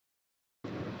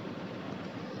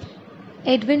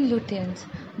Edwin Lutyens,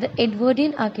 the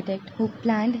Edwardian architect who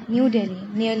planned New Delhi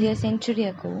nearly a century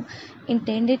ago,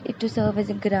 intended it to serve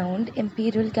as a ground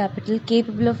imperial capital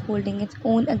capable of holding its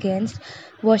own against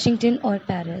Washington or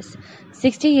Paris.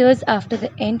 60 years after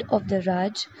the end of the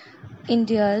Raj,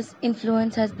 India's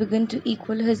influence has begun to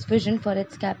equal his vision for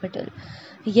its capital.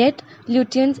 Yet,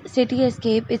 Lutyens'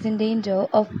 cityscape is in danger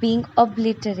of being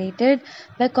obliterated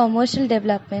by commercial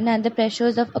development and the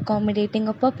pressures of accommodating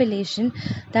a population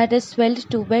that has swelled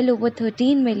to well over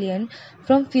 13 million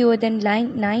from fewer than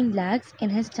 9 lakhs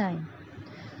in his time.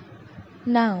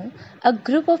 Now, a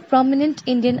group of prominent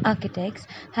Indian architects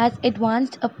has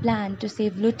advanced a plan to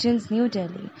save Lutyens' New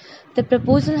Delhi. The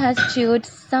proposal has cheered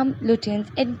some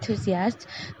Lutyens enthusiasts,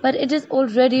 but it is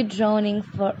already drowning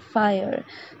for fire.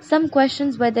 Some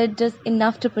questions whether it does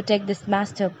enough to protect this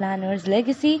master planner's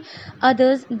legacy.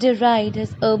 Others deride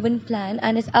his urban plan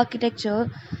and his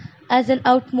architecture as an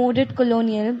outmoded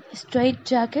colonial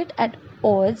straitjacket at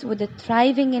odds with a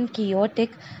thriving and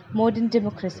chaotic modern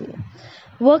democracy.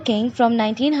 Working from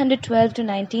 1912 to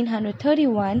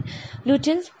 1931,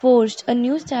 Lutyens forged a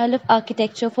new style of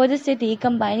architecture for the city,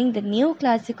 combining the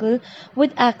neoclassical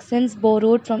with accents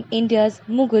borrowed from India's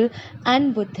Mughal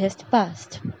and Buddhist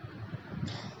past.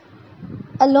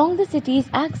 Along the city's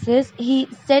axis, he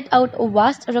set out a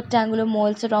vast rectangular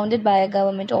mall surrounded by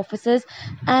government offices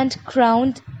and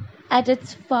crowned at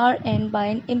its far end by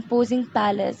an imposing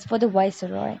palace for the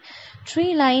viceroy.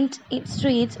 Tree-lined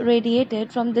streets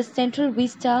radiated from this central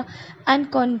vista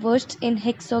and converged in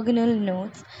hexagonal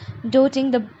nodes. Dotting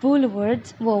the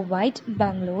boulevards were white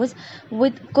bungalows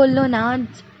with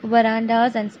colonnades,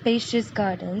 verandas and spacious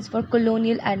gardens for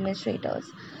colonial administrators.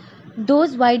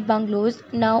 Those white bungalows,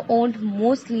 now owned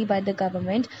mostly by the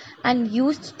government and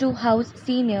used to house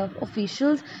senior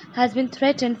officials, has been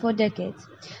threatened for decades.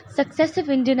 Successive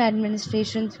Indian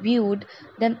administrations viewed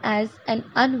them as an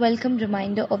unwelcome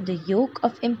reminder of the yoke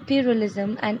of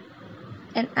imperialism and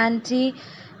an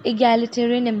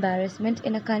anti-egalitarian embarrassment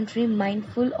in a country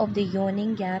mindful of the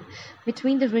yawning gap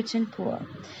between the rich and poor.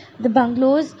 The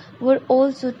bungalows were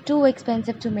also too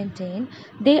expensive to maintain,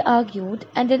 they argued,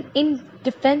 and an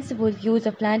indefensible use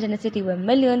of land in a city where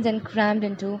millions and crammed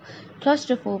into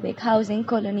claustrophobic housing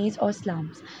colonies or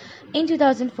slums. In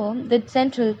 2004, the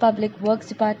Central Public Works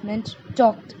Department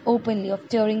talked openly of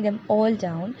tearing them all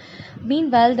down.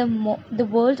 Meanwhile, the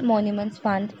World Monuments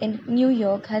Fund in New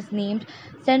York has named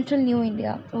Central New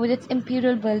India, with its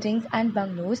imperial buildings and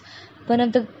bungalows, one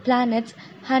of the planet's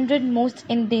 100 most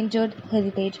endangered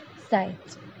heritage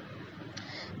sites.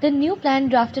 The new plan,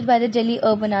 drafted by the Delhi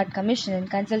Urban Art Commission in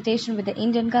consultation with the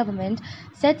Indian government,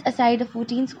 sets aside a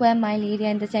 14 square mile area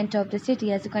in the center of the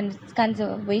city as a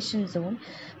conservation zone.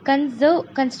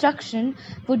 Construction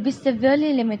would be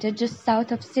severely limited just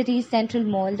south of city's central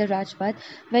mall, the Rajpath,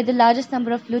 where the largest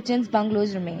number of Lutyens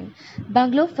bungalows remain.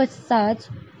 Bungalow facades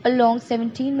along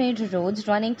 17 major roads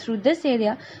running through this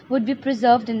area would be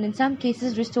preserved and in some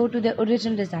cases restored to their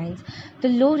original designs. The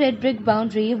low red brick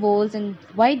boundary walls and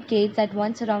white gates that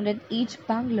once surrounded each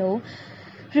bungalow,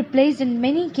 replaced in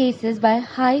many cases by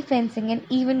high fencing and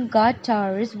even guard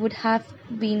towers, would have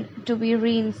been to be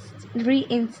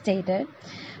reinstated.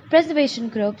 Preservation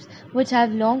groups, which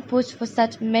have long pushed for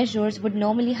such measures, would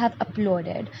normally have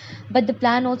applauded, but the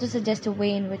plan also suggests a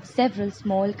way in which several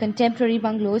small, contemporary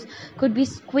bungalows could be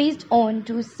squeezed on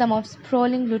to some of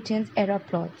sprawling Lutyens era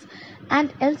plots.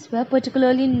 And elsewhere,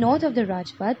 particularly north of the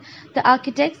Rajpath, the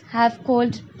architects have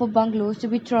called for bungalows to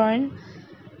be torn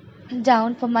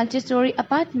down for multi-story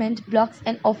apartment blocks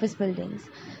and office buildings.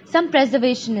 Some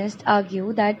preservationists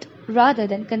argue that rather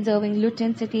than conserving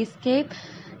Lutyens' cityscape,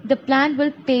 the plan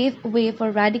will pave way for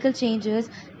radical changes,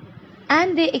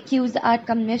 and they accuse the Art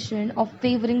Commission of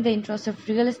favoring the interests of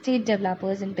real estate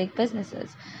developers and big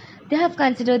businesses. They have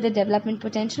considered the development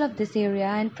potential of this area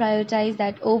and prioritized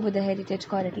that over the heritage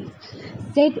qualities,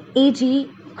 said A.G.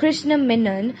 Krishna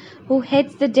Menon, who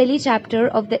heads the Delhi chapter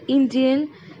of the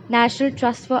Indian National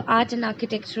Trust for Art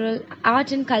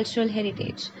and Cultural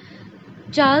Heritage.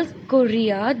 Charles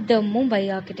Correa, the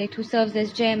Mumbai architect who serves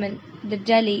as chairman the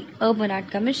Delhi Urban Art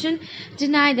Commission,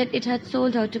 denied that it had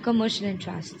sold out to commercial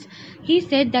interests. He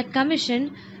said that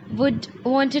commission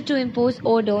wanted to impose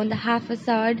order on the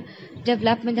haphazard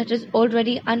development that is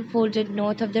already unfolded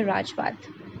north of the Rajpath.